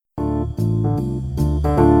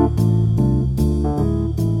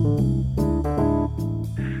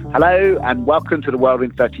Hello and welcome to The World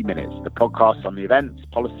in 30 Minutes, the podcast on the events,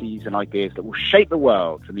 policies and ideas that will shape the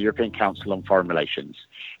world from the European Council on Foreign Relations.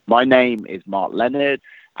 My name is Mark Leonard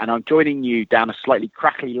and I'm joining you down a slightly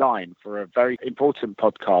crackly line for a very important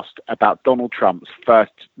podcast about Donald Trump's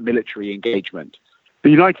first military engagement. The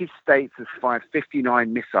United States has fired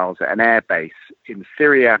 59 missiles at an airbase in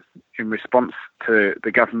Syria in response to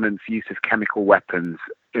the government's use of chemical weapons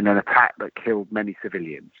in an attack that killed many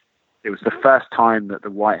civilians. It was the first time that the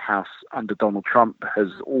White House under Donald Trump has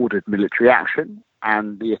ordered military action,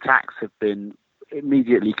 and the attacks have been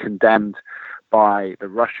immediately condemned by the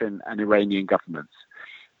Russian and Iranian governments.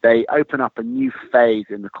 They open up a new phase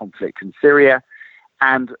in the conflict in Syria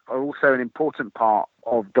and are also an important part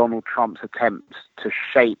of Donald Trump's attempts to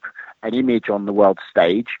shape an image on the world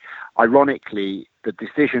stage. Ironically, the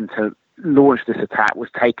decision to launch this attack was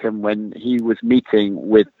taken when he was meeting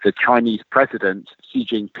with the Chinese president, Xi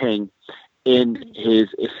Jinping, in his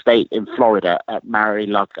estate in Florida at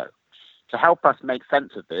Mar-a-Lago. To help us make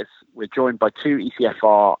sense of this, we're joined by two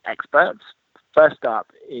ECFR experts. First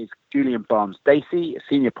up is Julian Barnes-Dacey, a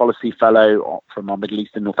senior policy fellow from our Middle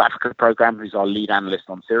East and North Africa program, who's our lead analyst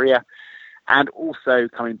on Syria. And also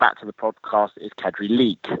coming back to the podcast is Kadri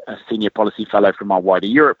Leak, a senior policy fellow from our wider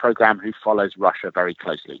Europe program, who follows Russia very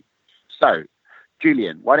closely. So,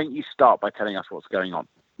 Julian, why don't you start by telling us what's going on?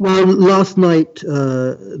 Well, last night,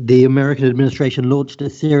 the American administration launched a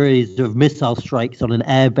series of missile strikes on an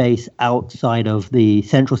airbase outside of the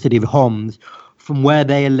central city of Homs, from where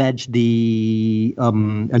they allege the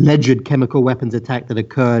alleged chemical weapons attack that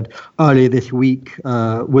occurred earlier this week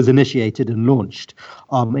was initiated and launched.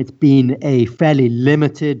 It's been a fairly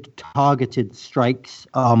limited, targeted strikes,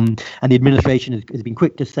 and the administration has been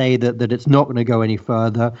quick to say that it's not going to go any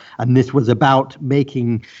further. And this was about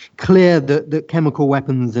making clear that chemical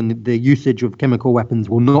weapons and the usage of chemical weapons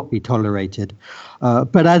will not be tolerated.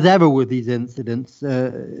 But as ever with these incidents,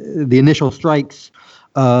 the initial strikes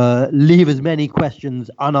leave as many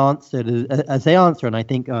questions unanswered as they answer. And I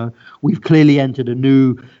think we've clearly entered a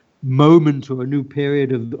new moment or a new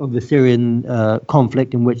period of the Syrian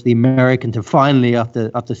conflict in which the Americans have finally,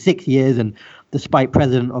 after 6 years and despite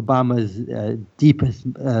President Obama's deepest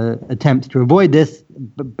attempts to avoid this,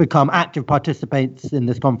 become active participants in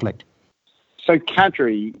this conflict. So,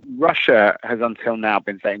 Kadri, Russia has until now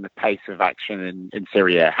been setting the pace of action in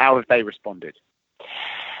Syria. How have they responded?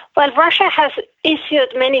 Well, Russia has issued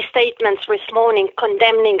many statements this morning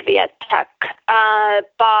condemning the attack,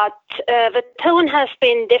 but the tone has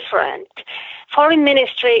been different. Foreign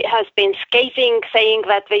Ministry has been scathing, saying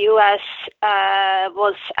that the U.S.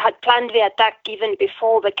 had planned the attack even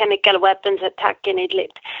before the chemical weapons attack in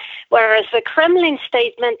Idlib, whereas the Kremlin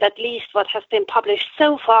statement, at least what has been published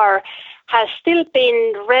so far, has still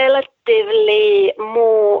been relatively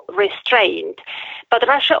more restrained. But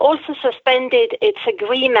Russia also suspended its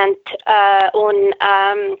agreement on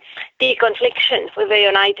deconfliction with the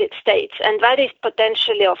United States, and that is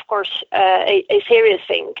potentially, of course, a serious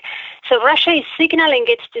thing. So Russia is signaling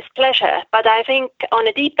its displeasure, but I think on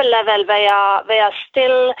a deeper level they are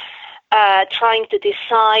still trying to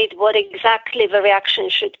decide what exactly the reaction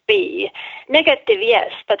should be. Negative,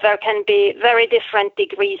 yes, but there can be very different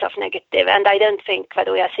degrees of negative, and I don't think that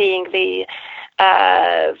we are seeing the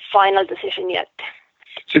final decision yet.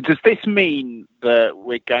 So does this mean that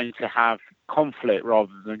we're going to have conflict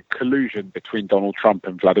rather than collusion between Donald Trump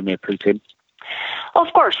and Vladimir Putin? Of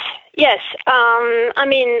course, yes. I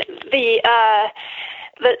mean, the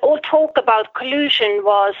all talk about collusion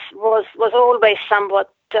was always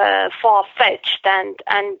somewhat far-fetched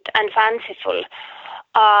and fanciful.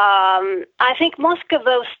 I think Moscow,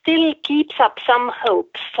 though, still keeps up some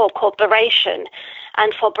hopes for cooperation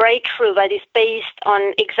and for breakthrough that is based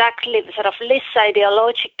on exactly the sort of less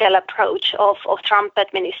ideological approach of Trump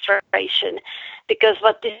administration. Because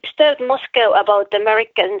what disturbed Moscow about the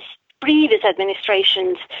Americans' previous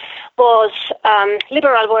administrations was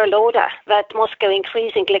liberal world order that Moscow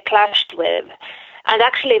increasingly clashed with. And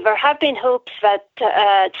actually, there have been hopes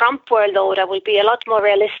that Trump world order will be a lot more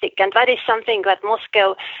realistic, and that is something that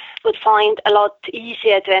Moscow would find a lot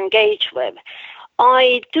easier to engage with.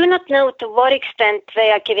 I do not know to what extent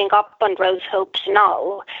they are giving up on those hopes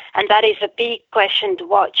now, and that is a big question to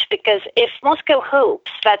watch, because if Moscow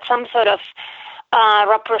hopes that some sort of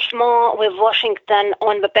rapprochement with Washington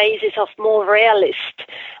on the basis of more realist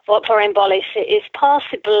foreign policy is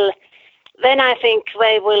possible, then I think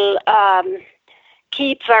they will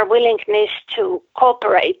keep their willingness to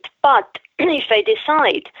cooperate. But if they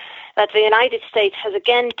decide that the United States has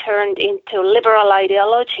again turned into liberal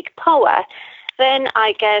ideologic power, then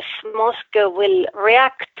I guess Moscow will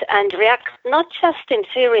react not just in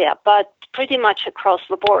Syria, but pretty much across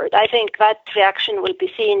the board. I think that reaction will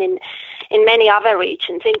be seen in many other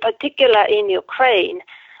regions, in particular in Ukraine,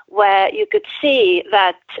 where you could see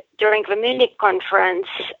that during the Munich conference,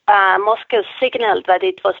 Moscow signaled that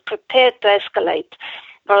it was prepared to escalate.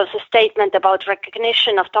 There was a statement about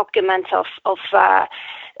recognition of documents of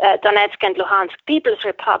Donetsk and Luhansk People's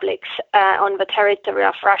Republics on the territory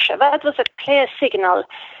of Russia. That was a clear signal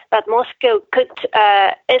that Moscow could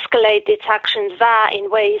escalate its actions there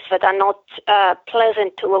in ways that are not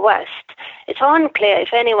pleasant to the West. It's unclear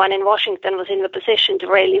if anyone in Washington was in the position to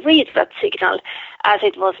really read that signal as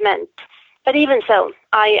it was meant. But even so,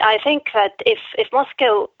 I think that if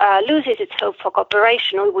Moscow loses its hope for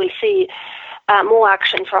cooperation, we will see more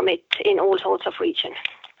action from it in all sorts of regions.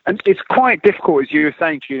 And it's quite difficult, as you were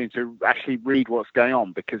saying, Julian, to actually read what's going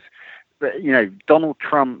on because, Donald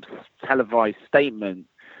Trump's televised statement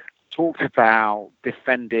talked about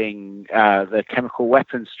defending the Chemical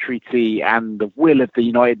Weapons Treaty and the will of the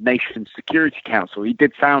United Nations Security Council. He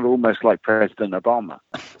did sound almost like President Obama.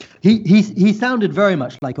 He sounded very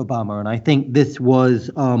much like Obama, and I think this was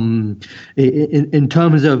in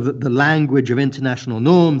terms of the language of international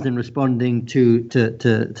norms in responding to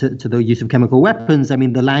the use of chemical weapons. I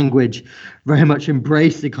mean, the language very much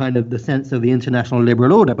embraced the sense of the international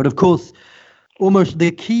liberal order. But of course, almost the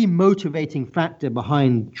key motivating factor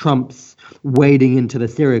behind Trump's wading into the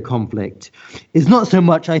Syria conflict is not so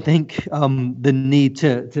much, I think, the need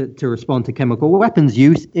to respond to chemical weapons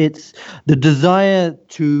use. It's the desire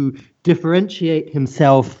to differentiate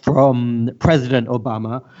himself from President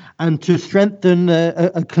Obama and to strengthen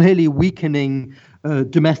a clearly weakening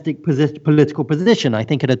domestic political position. I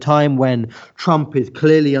think at a time when Trump is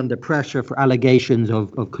clearly under pressure for allegations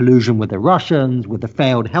of collusion with the Russians, with the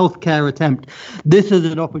failed healthcare attempt, this is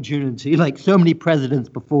an opportunity, like so many presidents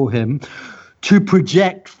before him, to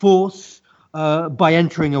project force by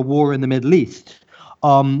entering a war in the Middle East.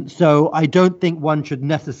 So I don't think one should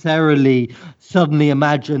necessarily suddenly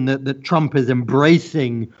imagine that Trump is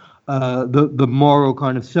embracing the moral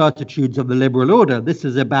kind of certitudes of the liberal order. This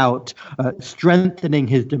is about strengthening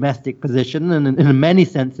his domestic position and in many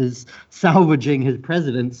senses salvaging his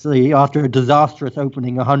presidency after a disastrous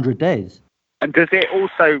opening 100 days. And does it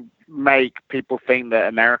also make people think that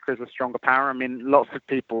America is a stronger power? I mean, lots of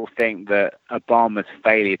people think that Obama's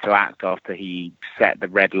failure to act after he set the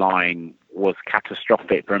red line was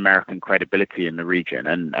catastrophic for American credibility in the region.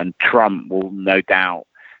 And Trump will no doubt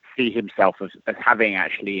see himself as having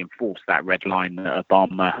actually enforced that red line that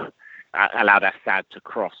Obama allowed Assad to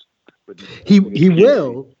cross. He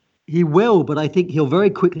will, but I think he'll very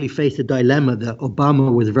quickly face a dilemma that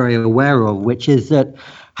Obama was very aware of, which is that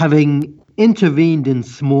having intervened in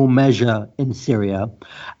small measure in Syria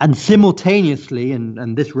and simultaneously,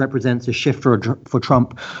 and this represents a shift for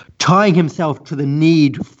Trump, tying himself to the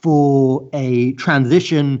need for a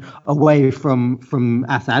transition away from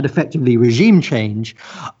Assad, effectively regime change,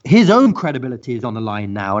 his own credibility is on the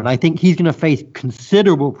line now. And I think he's going to face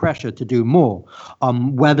considerable pressure to do more,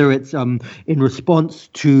 whether it's in response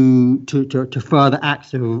to further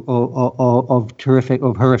acts of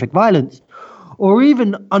horrific violence, or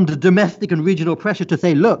even under domestic and regional pressure to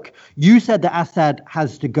say, look, you said that Assad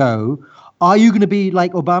has to go. Are you going to be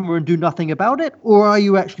like Obama and do nothing about it? Or are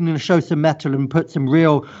you actually going to show some mettle and put some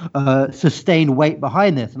real sustained weight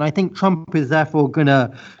behind this? And I think Trump is therefore going to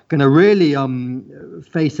really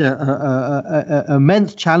face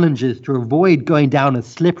immense challenges to avoid going down a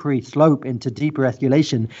slippery slope into deeper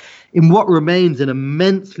escalation in what remains an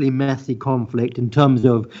immensely messy conflict in terms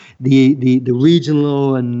of the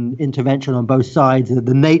regional and intervention on both sides,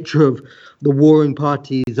 the nature of the warring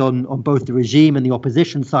parties on both the regime and the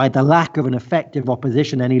opposition side, the lack of an effective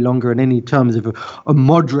opposition any longer in any terms of a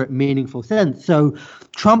moderate, meaningful sense. So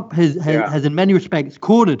Trump has in many respects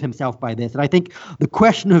cornered himself by this. And I think the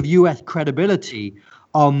question of U.S. credibility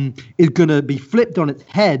is going to be flipped on its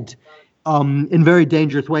head in very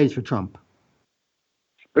dangerous ways for Trump.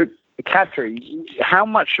 But Katri, how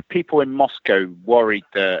much are people in Moscow worried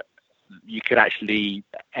that you could actually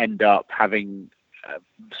end up having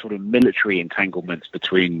sort of military entanglements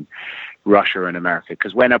between Russia and America?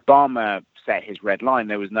 Because when Obama set his red line,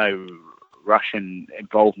 there was no Russian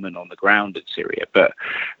involvement on the ground in Syria. But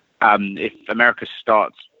if America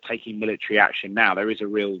starts taking military action now, there is a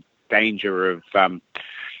real danger of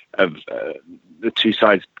the two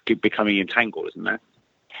sides becoming entangled, isn't there?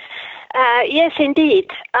 Yes, indeed.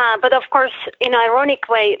 But of course, in an ironic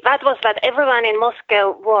way, that was what everyone in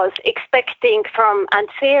Moscow was expecting from and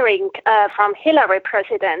fearing from Hillary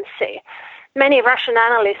presidency. many Russian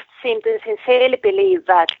analysts seem to sincerely believe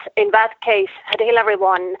that in that case, had Hillary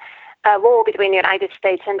won, a war between the United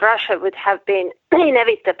States and Russia would have been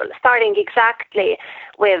inevitable, starting exactly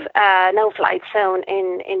with a no-flight zone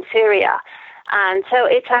in Syria. And so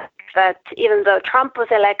it's that even though Trump was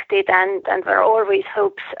elected and there are always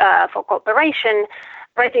hopes for cooperation,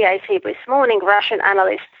 already I see this morning Russian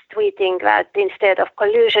analysts tweeting that instead of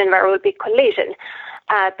collusion, there will be collision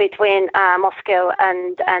between Moscow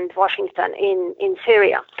and Washington in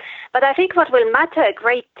Syria. But I think what will matter a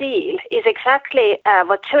great deal is exactly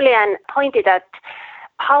what Julian pointed at,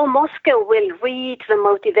 how Moscow will read the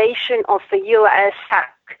motivation of the U.S.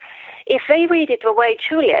 attack. If they read it the way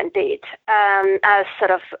Julian did, as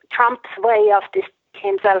sort of Trump's way of distancing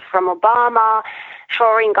himself from Obama,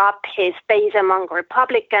 shoring up his base among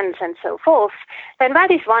Republicans and so forth, then that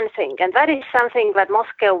is one thing. And that is something that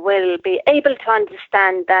Moscow will be able to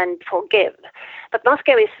understand and forgive. But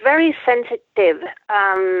Moscow is very sensitive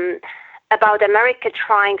about America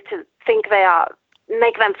trying to think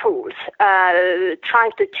make them fools,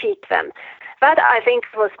 trying to cheat them. That, I think,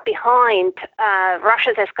 was behind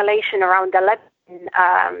Russia's escalation around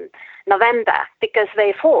 11 November, because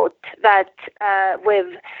they thought that with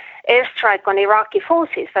airstrike on Iraqi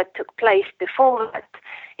forces that took place before that,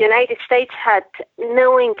 the United States had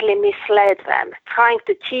knowingly misled them, trying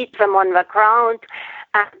to cheat them on the ground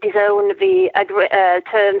and disown the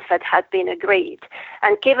terms that had been agreed.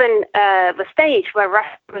 And given the stage where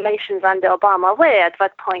Russian relations under Obama were at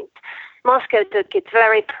that point, Moscow took it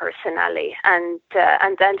very personally and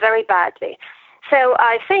then very badly. So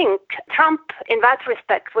I think Trump, in that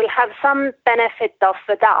respect, will have some benefit of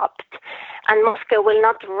the doubt, and Moscow will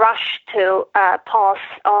not rush to pass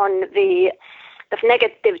on the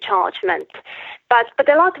negative judgment. But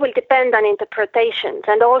a lot will depend on interpretations.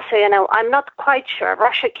 And also, I'm not quite sure.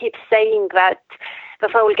 Russia keeps saying that the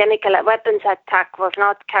whole chemical weapons attack was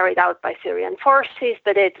not carried out by Syrian forces,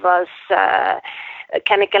 but it was a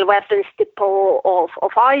chemical weapons depot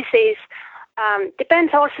of ISIS.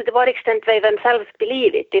 Depends also to what extent they themselves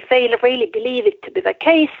believe it. If they really believe it to be the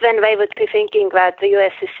case, then they would be thinking that the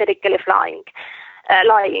US is cynically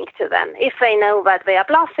lying to them. If they know that they are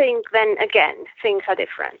bluffing, then again, things are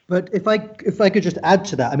different. But if I could just add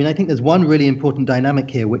to that, I think there's one really important dynamic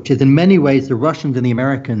here, which is in many ways the Russians and the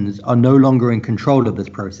Americans are no longer in control of this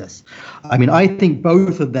process. I think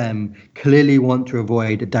both of them clearly want to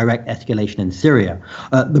avoid a direct escalation in Syria.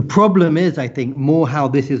 The problem is, I think, more how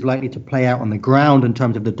this is likely to play out on the ground in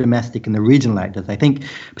terms of the domestic and the regional actors. I think,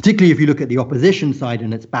 particularly if you look at the opposition side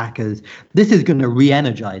and its backers, this is going to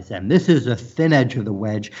re-energize them. This is a thin edge of the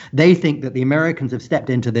wedge. They think that the Americans have stepped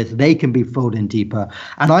into this, they can be pulled in deeper.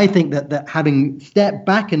 And I think that having stepped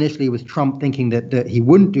back initially with Trump thinking that he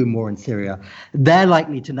wouldn't do more in Syria, they're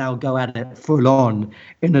likely to now go at it full on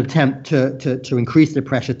in an attempt to increase the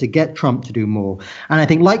pressure to get Trump to do more. And I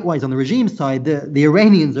think likewise on the regime side, the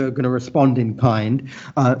Iranians are going to respond in kind,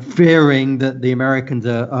 fearing that the Americans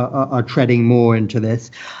are treading more into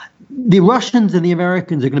this. The Russians and the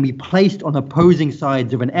Americans are going to be placed on opposing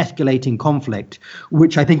sides of an escalating conflict,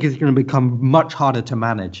 which I think is going to become much harder to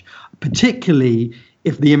manage, particularly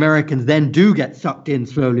if the Americans then do get sucked in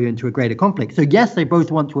slowly into a greater conflict. So yes, they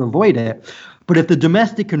both want to avoid it, but if the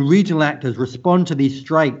domestic and regional actors respond to these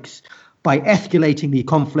strikes by escalating the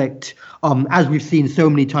conflict, as we've seen so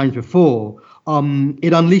many times before,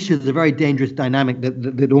 it unleashes a very dangerous dynamic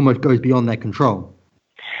that almost goes beyond their control.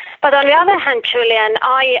 But on the other hand, Julian,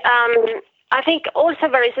 I think also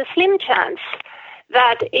there is a slim chance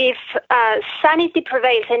that if sanity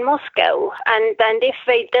prevails in Moscow and if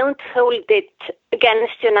they don't hold it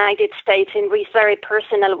against the United States in these very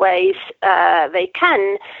personal ways they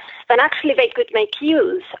can, then actually they could make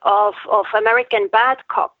use of American bad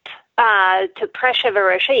cop to pressure the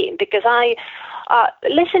regime. Because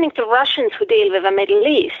listening to Russians who deal with the Middle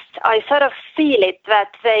East, I sort of feel it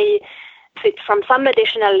that they fit from some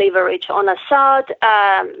additional leverage on Assad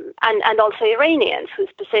and also Iranians, whose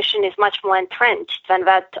position is much more entrenched than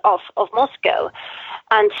that of Moscow.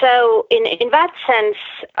 And so in that sense,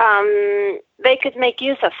 they could make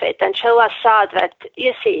use of it and show Assad that,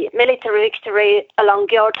 you see, military victory along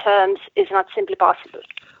your terms is not simply possible.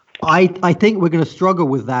 I think we're going to struggle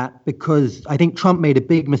with that because I think Trump made a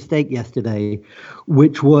big mistake yesterday,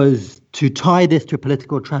 which was to tie this to a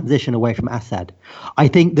political transition away from Assad. I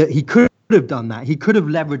think that he could have done that. He could have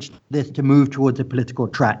leveraged this to move towards a political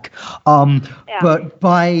track. But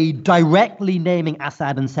by directly naming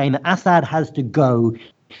Assad and saying that Assad has to go,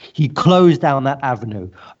 He closed down that avenue.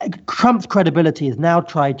 Trump's credibility has now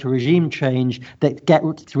tried to regime change that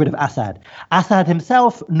gets rid of Assad. Assad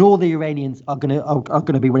himself, nor the Iranians are going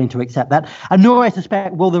to be willing to accept that, and nor I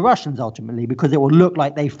suspect will the Russians ultimately, because it will look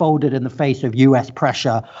like they folded in the face of U.S.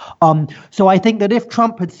 pressure. So I think that if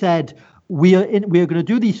Trump had said we are going to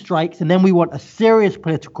do these strikes, and then we want a serious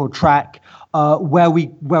political track where we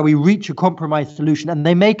reach a compromise solution, and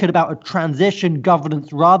they make it about a transition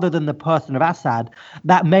governance rather than the person of Assad,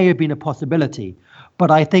 that may have been a possibility. But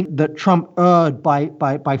I think that Trump erred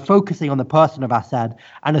by focusing on the person of Assad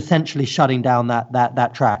and essentially shutting down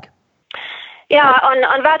that track. Yeah,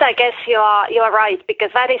 on that, I guess you're right,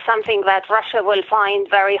 because that is something that Russia will find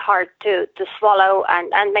very hard to swallow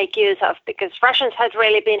and make use of, because Russians had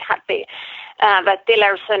really been happy that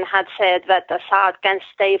Tillerson had said that Assad can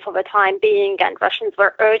stay for the time being, and Russians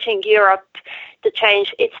were urging Europe to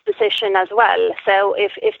change its position as well. So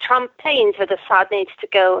if Trump claims that Assad needs to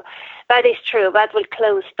go, that is true. That will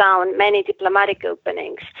close down many diplomatic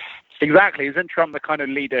openings. Exactly. Isn't Trump the kind of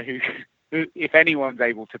leader who if anyone's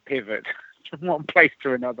able to pivot from one place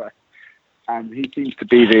to another? And he seems to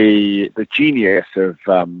be the genius of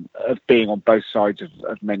being on both sides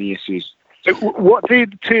of many issues. So what do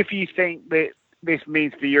the two of you think that this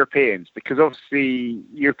means for Europeans? Because obviously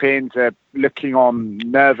Europeans are looking on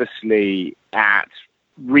nervously at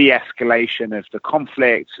re-escalation of the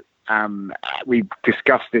conflict. We've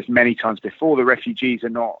discussed this many times before. The refugees are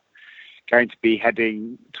not going to be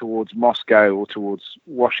heading towards Moscow or towards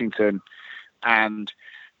Washington, and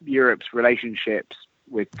Europe's relationships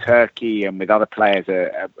with Turkey and with other players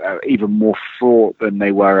are even more fraught than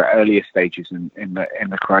they were at earlier stages in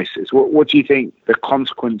the crisis. What do you think the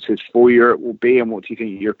consequences for Europe will be, and what do you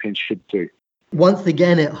think Europeans should do? Once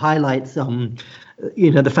again, it highlights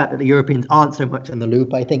the fact that the Europeans aren't so much in the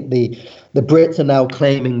loop. I think the Brits are now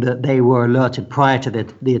claiming that they were alerted prior to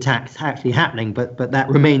the attacks actually happening, but that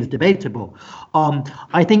remains debatable.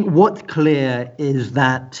 I think what's clear is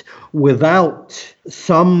that without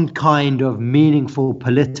some kind of meaningful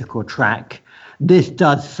political track, this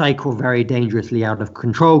does cycle very dangerously out of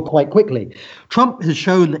control quite quickly. Trump has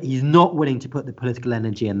shown that he's not willing to put the political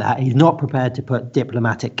energy in that. He's not prepared to put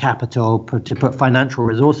diplomatic capital, to put financial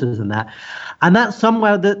resources in that. And that's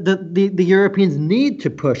somewhere that the Europeans need to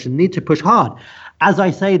push hard. As I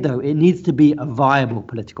say, though, it needs to be a viable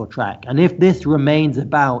political track. And if this remains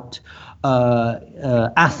about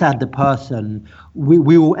Assad the person, we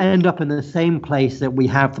will end up in the same place that we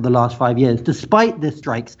have for the last 5 years. Despite the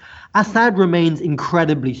strikes, Assad remains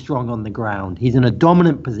incredibly strong on the ground. He's in a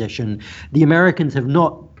dominant position. The Americans have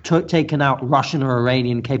not taken out Russian or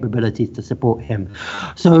Iranian capabilities to support him.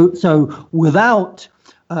 So without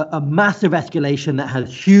a massive escalation that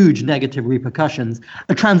has huge negative repercussions,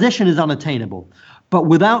 a transition is unattainable. But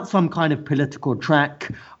without some kind of political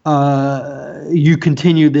track, you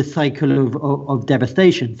continue this cycle of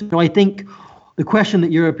devastation. So I think the question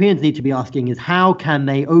that Europeans need to be asking is, how can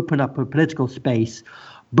they open up a political space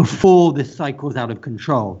before this cycles out of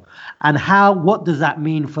control? And what does that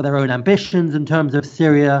mean for their own ambitions in terms of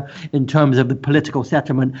Syria, in terms of the political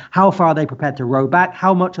settlement? How far are they prepared to row back?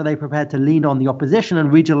 How much are they prepared to lean on the opposition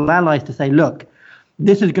and regional allies to say, look,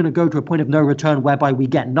 this is going to go to a point of no return whereby we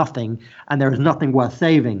get nothing and there is nothing worth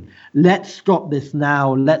saving. Let's stop this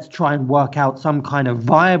now. Let's try and work out some kind of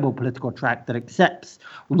viable political track that accepts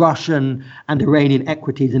Russian and Iranian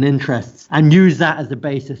equities and interests, and use that as the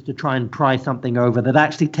basis to try and pry something over that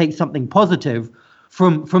actually takes something positive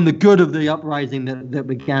from the good of the uprising that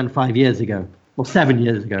began 5 years ago or 7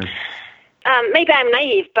 years ago. Maybe I'm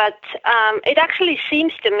naive, but it actually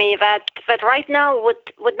seems to me that right now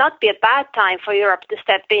would not be a bad time for Europe to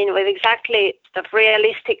step in with exactly the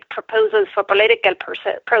realistic proposals for political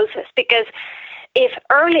process. Because if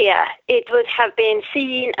earlier it would have been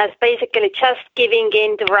seen as basically just giving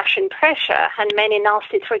in to Russian pressure and many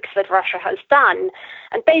nasty tricks that Russia has done,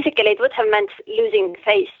 and basically it would have meant losing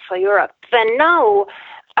face for Europe, then now,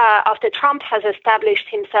 after Trump has established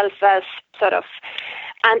himself as sort of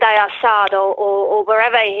anti-Assad or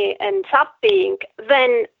wherever he ends up being,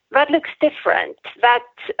 then that looks different. That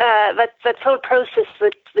whole process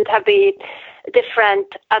would have a different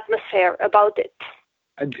atmosphere about it.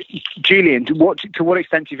 Julian, to what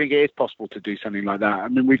extent do you think it is possible to do something like that? I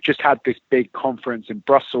mean, we've just had this big conference in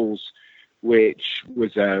Brussels, which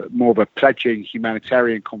was more of a pledging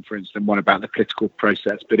humanitarian conference than one about the political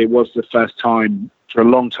process. But it was the first time for a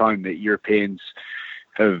long time that Europeans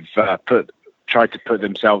have tried to put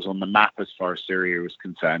themselves on the map as far as Syria was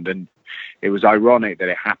concerned. And it was ironic that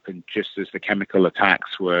it happened just as the chemical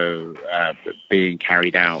attacks were being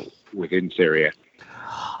carried out within Syria.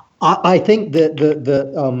 I think that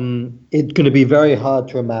it's going to be very hard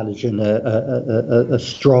to imagine a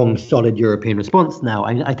strong, solid European response now.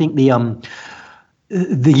 I think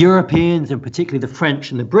the Europeans, and particularly the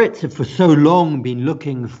French and the Brits, have for so long been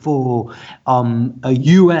looking for a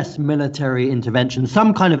US military intervention,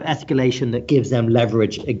 some kind of escalation that gives them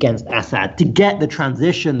leverage against Assad to get the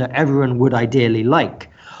transition that everyone would ideally like.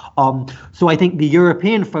 So I think the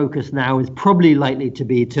European focus now is probably likely to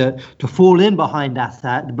be to fall in behind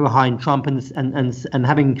Assad, behind Trump, and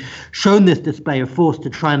having shown this display of force, to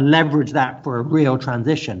try and leverage that for a real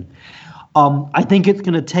transition. I think it's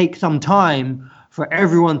going to take some time for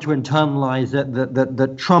everyone to internalize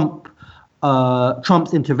that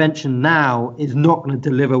Trump's intervention now is not going to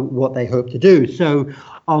deliver what they hope to do. So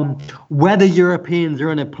whether Europeans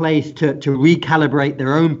are in a place to recalibrate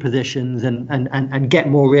their own positions and get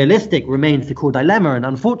more realistic remains the core dilemma. And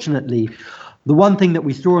unfortunately, the one thing that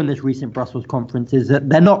we saw in this recent Brussels conference is that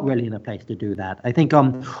they're not really in a place to do that. I think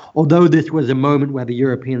although this was a moment where the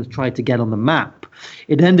Europeans tried to get on the map,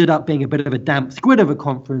 it ended up being a bit of a damp squid of a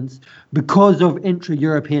conference because of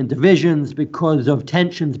intra-European divisions, because of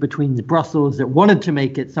tensions between Brussels that wanted to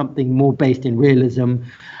make it something more based in realism,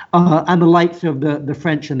 and the likes of the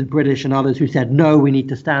French and the British and others who said, no, we need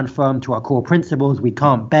to stand firm to our core principles, we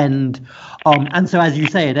can't bend. And so, as you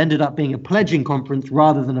say, it ended up being a pledging conference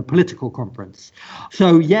rather than a political conference.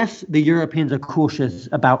 So, yes, the Europeans are cautious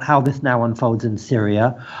about how this now unfolds in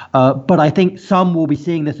Syria, but I think some will be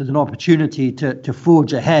seeing this as an opportunity to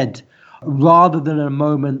forge ahead rather than a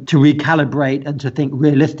moment to recalibrate and to think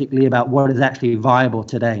realistically about what is actually viable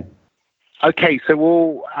today. Okay, so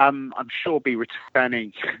we'll, I'm sure, be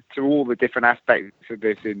returning to all the different aspects of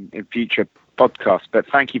this in future podcasts, but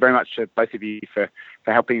thank you very much to both of you for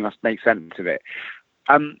helping us make sense of it.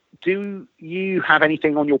 Do you have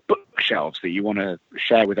anything on your bookshelves that you want to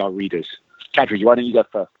share with our readers? Kadri, why don't you go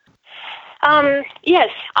first? Yes,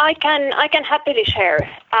 I can happily share.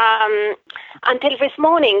 Until this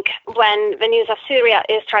morning, when the news of Syria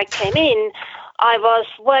airstrike came in, I was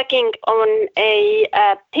working on a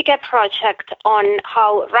bigger project on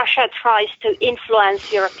how Russia tries to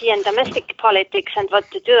influence European domestic politics and what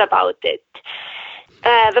to do about it.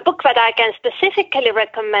 The book that I can specifically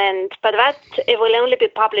recommend, but that it will only be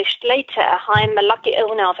published later, I'm a lucky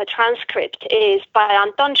owner of a transcript, is by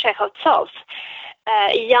Anton Chekhovtsov,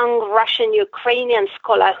 a young Russian-Ukrainian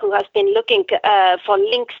scholar who has been looking for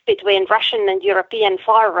links between Russian and European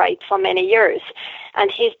far-right for many years. And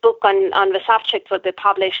his book on the subject will be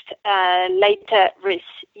published later this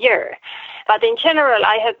year. But in general,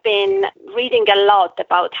 I have been reading a lot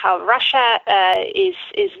about how Russia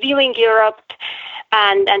is viewing Europe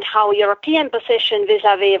and how European position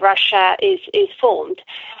vis-a-vis Russia is formed.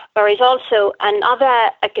 There is also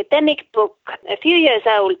another academic book, a few years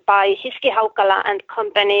old, by Hiski Haukala and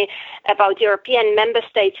company about European member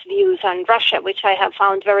states' views on Russia, which I have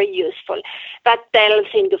found very useful. That delves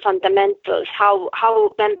into fundamentals, how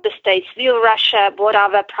member states view Russia, what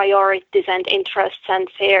are their priorities and interests and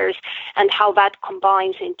fears, and how that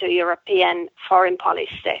combines into European foreign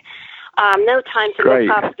policy. No time to look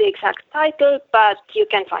up the exact title, but you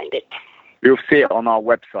can find it. You'll see it on our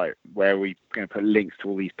website where we're going to put links to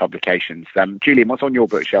all these publications. Julian, what's on your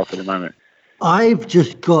bookshelf at the moment? I've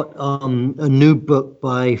just got a new book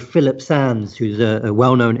by Philip Sands, who's a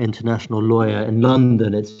well-known international lawyer in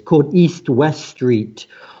London. It's called East-West Street,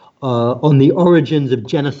 on the origins of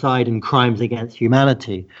genocide and crimes against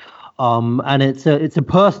humanity. And it's a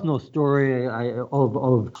personal story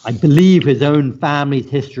of I believe his own family's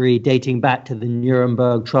history dating back to the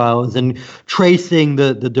Nuremberg trials and tracing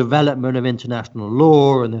the development of international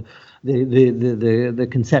law and the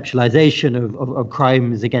conceptualization of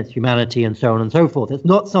crimes against humanity and so on and so forth. It's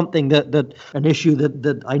not something that an issue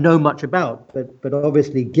that I know much about, but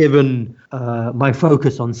obviously given my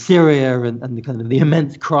focus on Syria and the kind of the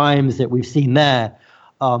immense crimes that we've seen there,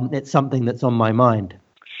 it's something that's on my mind.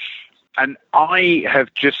 And I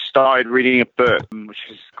have just started reading a book which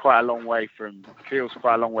is feels quite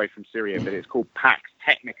a long way from Syria, but it's called Pax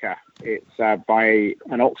Technica. It's by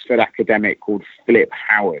an Oxford academic called Philip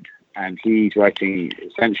Howard, and he's writing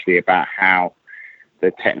essentially about how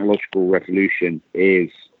the technological revolution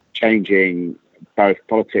is changing both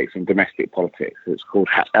politics and domestic politics. It's called,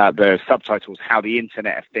 the subtitles, How the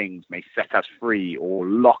Internet of Things May Set Us Free or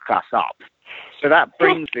Lock Us Up. So that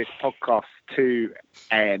brings this podcast to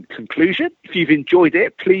a conclusion. If you've enjoyed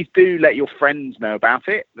it, please do let your friends know about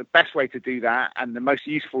it. The best way to do that, and the most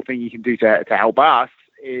useful thing you can do to help us,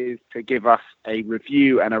 is to give us a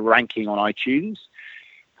review and a ranking on iTunes.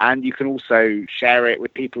 And you can also share it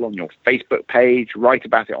with people on your Facebook page, write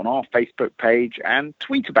about it on our Facebook page, and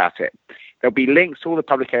tweet about it. There'll be links to all the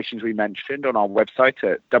publications we mentioned on our website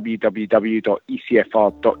at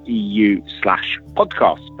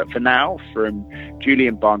www.ecfr.eu/podcast. But for now, from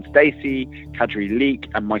Julian Barnes-Dacey, Kadri Leek,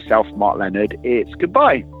 and myself, Mark Leonard, it's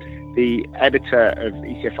goodbye. The editor of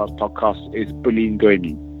ECFR's podcast is Bulin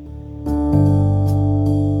Goini.